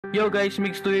Yo guys,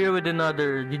 Migztwo here with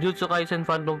another Jujutsu Kaisen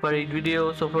Phantom Parade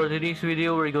video. So for today's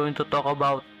video, we're going to talk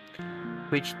about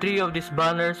which three of these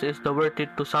banners is the worth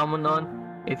it to summon on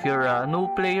if you're a new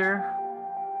player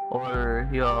or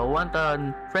you want a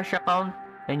fresh account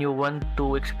and you want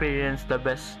to experience the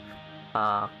best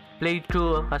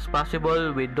playthrough as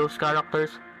possible with those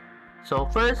characters. So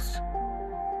first,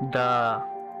 the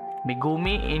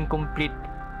Megumi Incomplete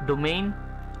Domain.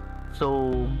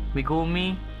 So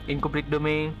Megumi Incomplete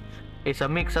Domain is a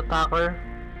mixed attacker,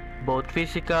 both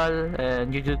physical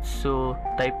and Jujutsu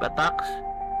type attacks.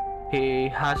 He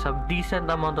has a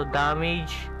decent amount of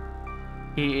damage.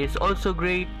 He is also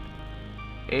great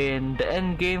in the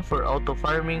end game for auto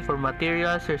farming for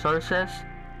materials, resources,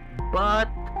 but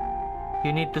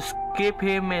you need to skip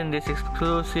him in this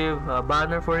exclusive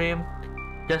banner for him,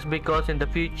 just because in the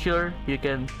future you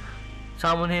can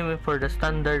summon him for the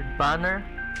standard banner.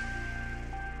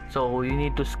 So you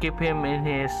need to skip him in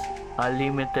his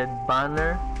limited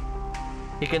banner.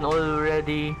 You can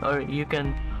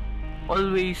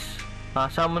always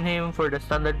summon him for the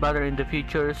standard banner in the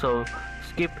future, so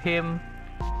skip him.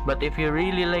 But if you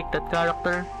really like that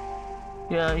character,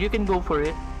 yeah, you can go for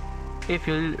it if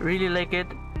you really like it,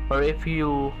 or if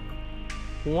you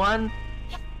want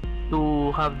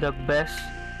to have the best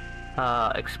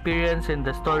experience in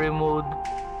the story mode,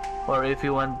 or if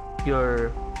you want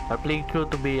your playthrough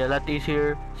to be a lot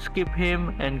easier, skip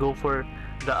him and go for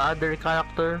the other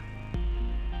character.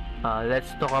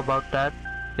 Let's talk about that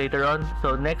later on.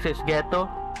 So next is Geto.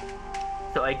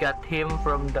 So I got him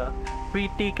from the free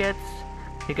tickets.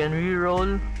 You can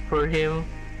reroll for him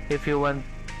if you want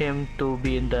him to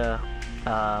be in the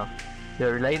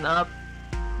your lineup,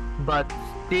 but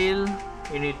still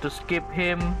you need to skip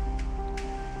him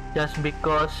just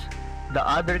because the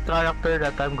other character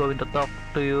that I'm going to talk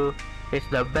to you is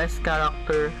the best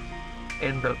character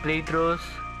in the playthroughs,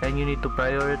 and you need to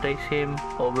prioritize him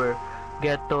over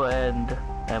Geto and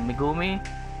Megumi.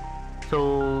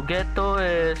 So Geto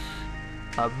is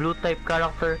a blue type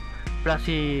character, plus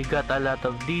he got a lot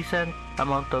of decent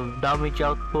amount of damage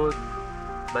output,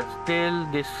 but still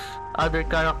this other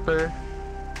character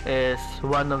is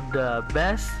one of the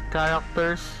best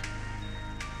characters,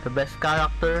 the best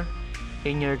character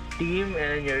in your team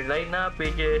and in your lineup,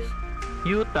 which is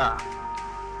Yuta.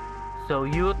 So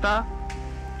Yuta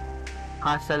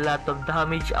has a lot of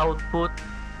damage output,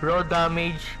 raw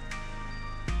damage.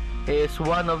 He is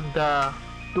one of the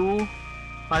two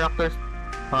characters,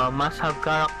 must-have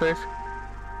characters.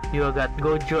 You got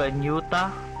Gojo and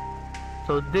Yuta.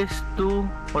 So this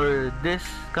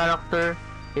character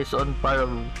is on par of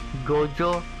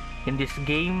Gojo in this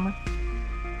game,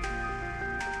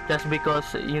 just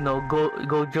because you know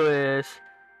Gojo is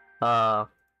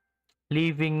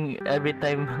leaving every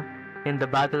time in the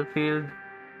battlefield.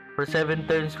 For 7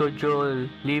 turns, Gojo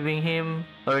leaving him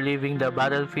or leaving the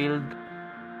battlefield,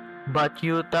 but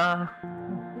Yuta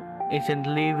isn't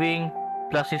leaving.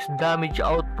 Plus his damage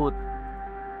output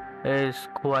is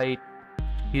quite,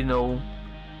 you know,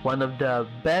 one of the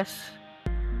best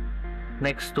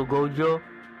next to Gojo.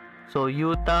 So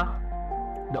Yuta,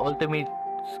 the ultimate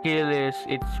skill is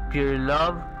its pure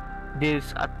love.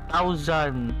 Deals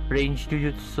 1,000 range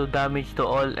Jujutsu damage to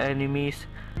all enemies.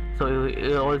 So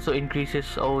it also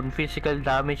increases own physical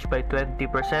damage by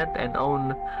 20% and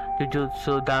own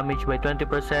Jujutsu damage by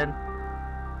 20%.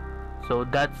 So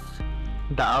that's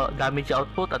the damage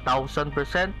output,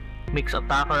 1,000%. Mixed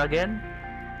attacker again.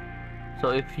 So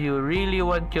if you really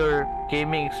want your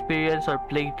gaming experience or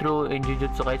playthrough in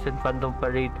Jujutsu Kaisen Phantom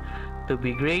Parade to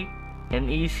be great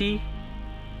and easy,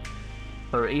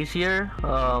 or easier,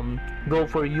 go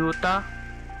for Yuta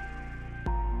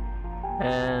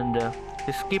and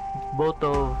skip both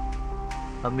of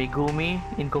Megumi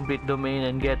Incomplete Domain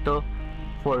and Geto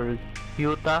for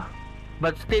Yuta.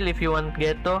 But still, if you want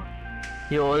Geto,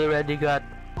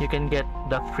 you can get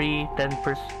the free 10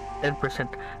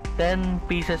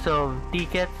 pieces of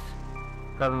tickets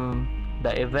from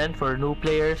the event for new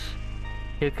players.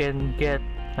 You can get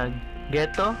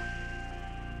Geto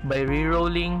by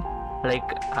rerolling like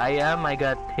I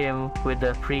got him with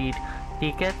the free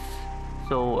tickets.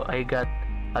 So I got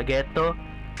a Geto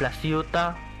plus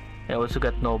Yuta. I also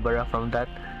got Nobara from that.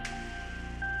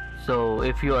 So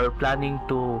if you are planning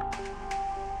to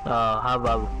have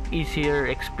a easier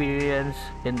experience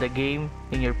in the game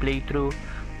in your playthrough,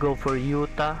 go for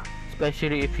Yuta,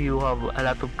 especially if you have a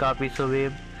lot of copies of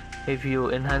him. If you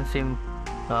enhance him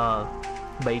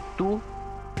by 2,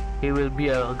 he will be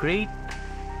a great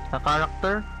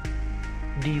character,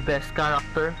 the best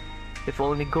character. If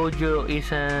only Gojo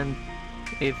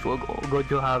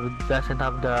doesn't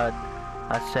have that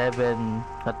a 7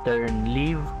 a turn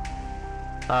leave,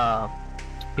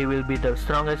 he will be the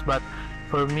strongest. But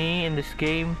for me in this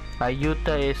game,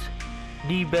 Yuta is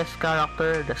the best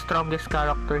character, the strongest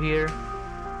character here.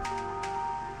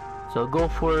 So go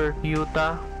for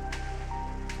Yuta.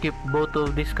 Skip both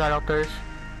of these characters.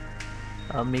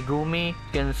 Megumi,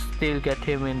 you can still get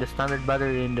him in the standard battle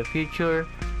in the future.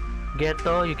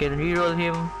 Geto, you can reroll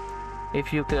him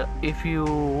if you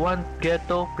want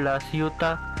Geto plus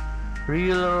Yuta.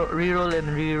 Reroll and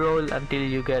reroll until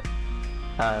you get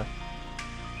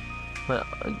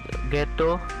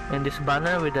Geto in this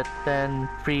banner with the 10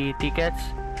 free tickets,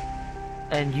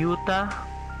 and Yuta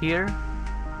here.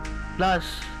 Plus,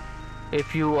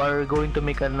 if you are going to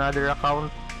make another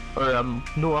account or a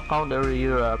new account, or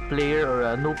you're a player or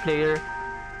a new player,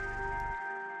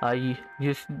 you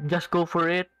just go for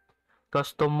it,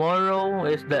 because tomorrow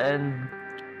is the end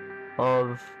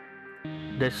of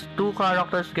these two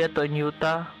characters, Geto and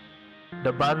Yuta.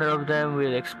 The banner of them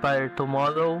will expire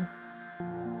tomorrow,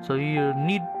 so you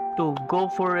need to go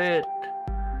for it.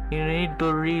 You need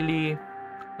to really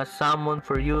summon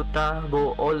for Yuta,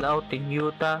 go all out in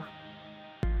Yuta.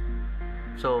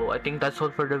 So I think that's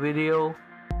all for the video.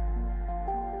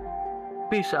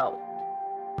 Peace out.